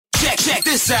Check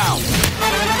this out.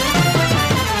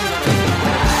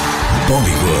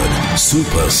 Bollywood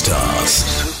Superstars.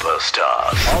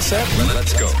 All set?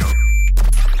 Let's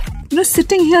go.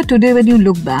 Sitting here today, when you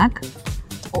look back,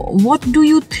 what do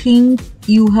you think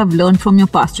you have learned from your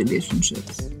past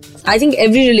relationships? I think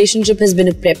every relationship has been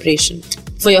a preparation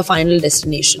for your final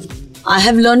destination. I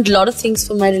have learned a lot of things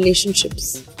from my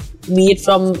relationships, be it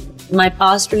from my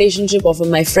past relationship or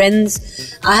from my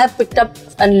friends. I have picked up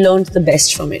and learned the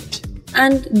best from it.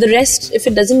 And the rest, if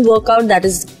it doesn't work out, that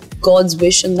is God's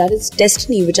wish and that is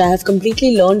destiny, which I have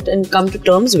completely learned and come to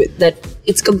terms with, that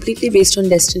it's completely based on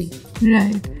destiny.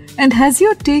 Right. And has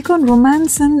your take on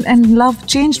romance and love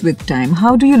changed with time?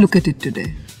 How do you look at it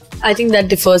today? I think that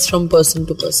differs from person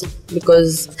to person,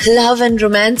 because love and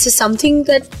romance is something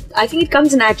that I think it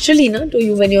comes naturally to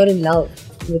you when you're in love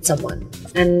with someone.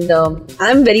 And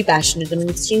I'm very passionate. I'm an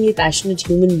extremely passionate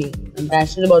human being. I'm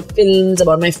passionate about films,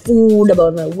 about my food,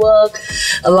 about my work,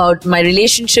 about my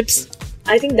relationships.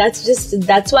 I think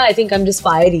that's why I think I'm just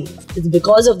fiery. It's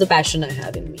because of the passion I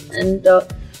have in me. And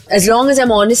as long as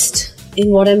I'm honest in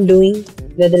what I'm doing,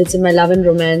 whether it's in my love and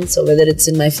romance or whether it's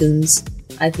in my films,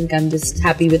 I think I'm just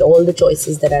happy with all the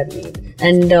choices that I've made.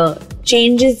 And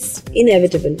change is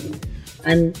inevitable.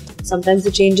 And sometimes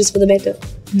the change is for the better.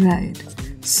 Right.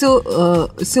 So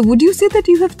would you say that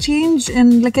you have changed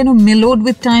and mellowed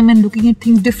with time and looking at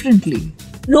things differently?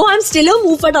 No, I'm still a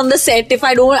moofat on the set. If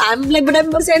I don't, I'm but I'm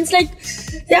in a sense I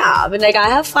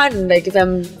have fun. If I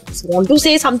want to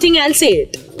say something, I'll say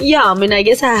it. Yeah, I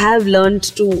guess I have learned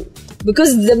to,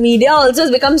 because the media also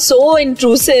has become so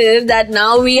intrusive that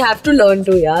now we have to learn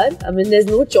to, there's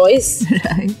no choice.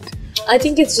 Right. I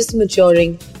think it's just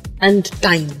maturing and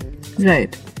time.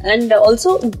 Right. And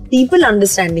also people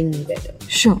understanding me better.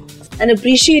 Sure. And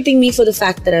appreciating me for the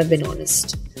fact that I've been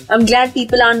honest. I'm glad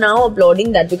people are now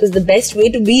applauding that, because the best way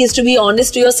to be is to be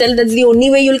honest to yourself. That's the only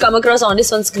way you'll come across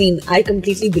honest on screen. I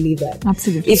completely believe that.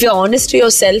 Absolutely. If you're honest to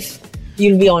yourself,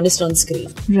 you'll be honest on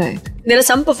screen. Right. There are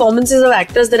some performances of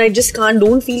actors that I just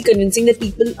don't feel convincing that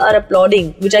people are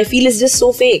applauding, which I feel is just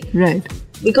so fake. Right.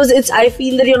 Because I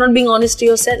feel that you're not being honest to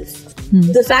yourself.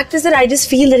 The fact is that I just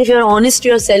feel that if you're honest to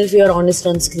yourself, you're honest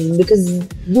on screen, because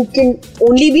you can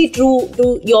only be true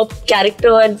to your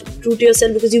character and true to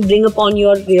yourself because you bring upon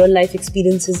your real life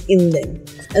experiences in them.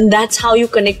 And that's how you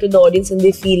connect with the audience and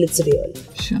they feel it's real.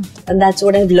 Sure. And that's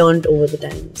what I've learned over the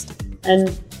times.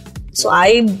 And so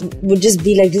I would just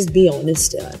be just be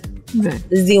honest. Right.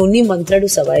 This is the only mantra to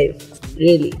survive,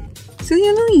 really. So,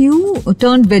 you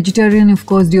turned vegetarian, of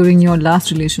course, during your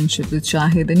last relationship with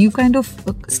Shahid, and you kind of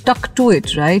stuck to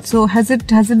it, right? So, has it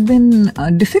been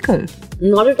difficult?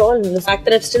 Not at all. The fact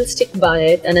that I've still stick by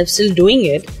it and I'm still doing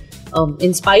it,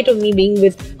 in spite of me being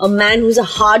with a man who's a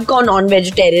hardcore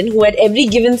non-vegetarian, who at every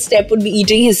given step would be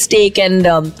eating his steak and,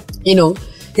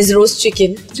 his roast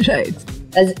chicken. Right.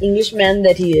 As Englishman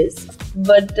that he is.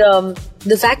 But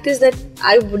the fact is that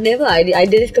I would never. I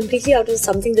did it completely out of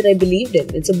something that I believed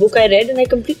in. It's a book I read and I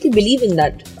completely believe in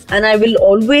that. And I will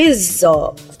always,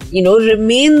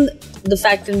 remain the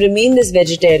fact and remain this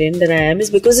vegetarian that I am, is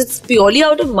because it's purely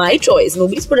out of my choice.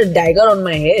 Nobody's put a dagger on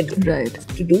my head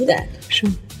to do that.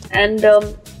 Sure. And I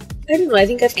don't know, I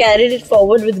think I've carried it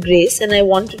forward with grace and I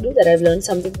want to do that. I've learned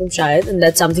something from Shahid and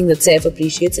that's something that Saif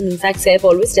appreciates. And in fact, Saif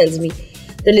always tells me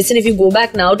that, listen, if you go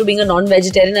back now to being a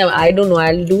non-vegetarian, I don't know,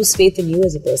 I'll lose faith in you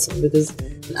as a person, because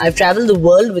I've travelled the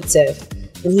world with Saif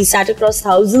and he sat across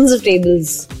thousands of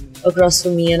tables across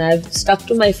from me and I've stuck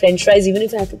to my french fries even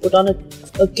if I have to put on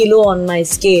a kilo on my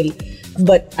scale,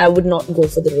 but I would not go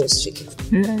for the roast chicken.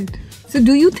 Right. So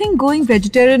do you think going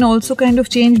vegetarian also kind of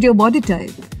changed your body type?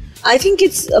 I think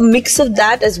it's a mix of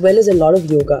that as well as a lot of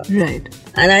yoga. Right.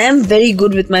 And I am very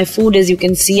good with my food, as you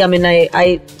can see.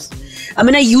 I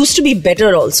used to be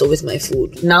better also with my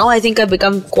food. Now I think I've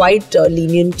become quite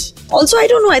lenient. Also, I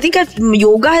don't know, I think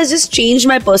yoga has just changed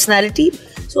my personality.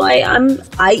 So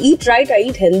I eat right, I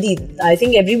eat healthy. I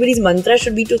think everybody's mantra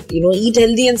should be to, eat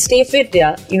healthy and stay fit,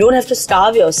 yeah. You don't have to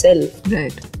starve yourself.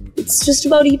 Right. It's just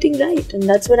about eating right, and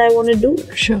that's what I want to do.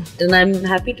 Sure. And I'm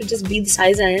happy to just be the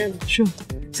size I am. Sure.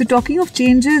 So talking of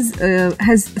changes,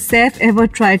 has Saif ever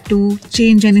tried to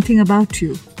change anything about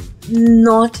you?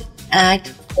 Not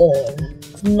at all.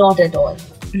 Not at all.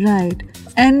 Right.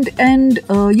 And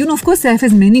of course Saif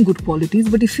has many good qualities,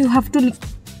 but if you have to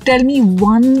tell me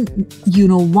one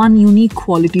unique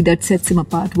quality that sets him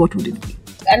apart, what would it be?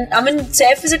 And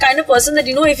Saif is a kind of person that,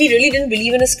 if he really didn't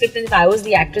believe in a script and if I was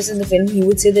the actress in the film, he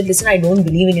would say that, listen, I don't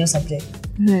believe in your subject.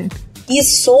 Right.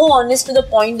 he's so honest to the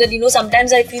point that,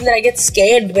 sometimes I feel that I get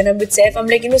scared when I'm with Saif. I'm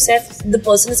like, Saif, the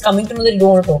person is coming to know that you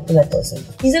don't want to talk to that person.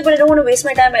 He's like, but I don't want to waste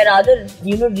my time. I'd rather,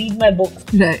 read my book.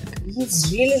 Right.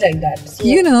 He's really like that. So,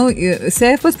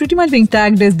 Saif was pretty much being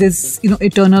tagged as this,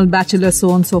 eternal bachelor, so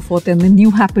on and so forth, and then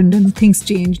you happened and things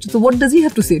changed. So what does he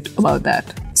have to say about that?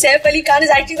 Saif Ali Khan is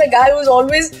actually the guy who's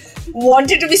always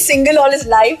wanted to be single all his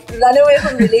life, run away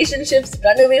from relationships,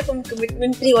 run away from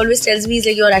commitment. He always tells me, he's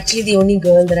like, you're actually the only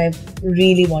girl that I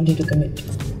really wanted to commit to.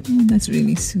 That's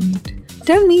really sweet.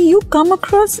 Tell me, you come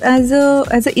across as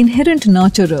an inherent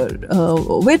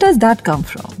nurturer. Where does that come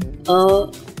from?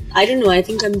 I don't know. I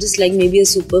think I'm just like maybe a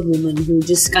superwoman who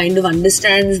just kind of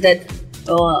understands that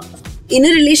in a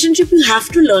relationship you have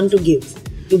to learn to give,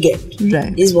 to get.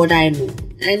 Right. Is what I know.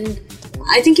 And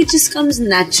I think it just comes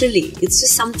naturally. It's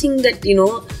just something that,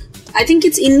 I think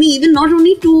it's in me, even not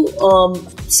only to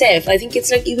Saif. I think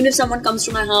it's like even if someone comes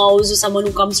to my house or someone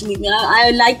who comes to meet me,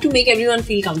 I like to make everyone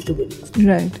feel comfortable.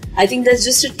 Right. I think that's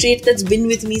just a trait that's been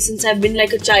with me since I've been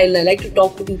like a child. I like to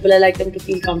talk to people. I like them to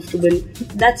feel comfortable.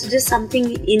 That's just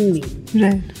something in me.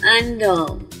 Right. And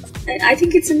I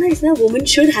think it's a nice, a woman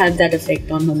should have that effect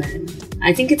on her man.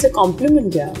 I think it's a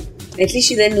compliment, yeah. At least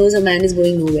she then knows a man is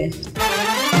going nowhere.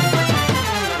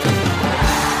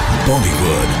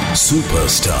 Bollywood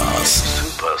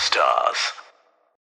Superstars.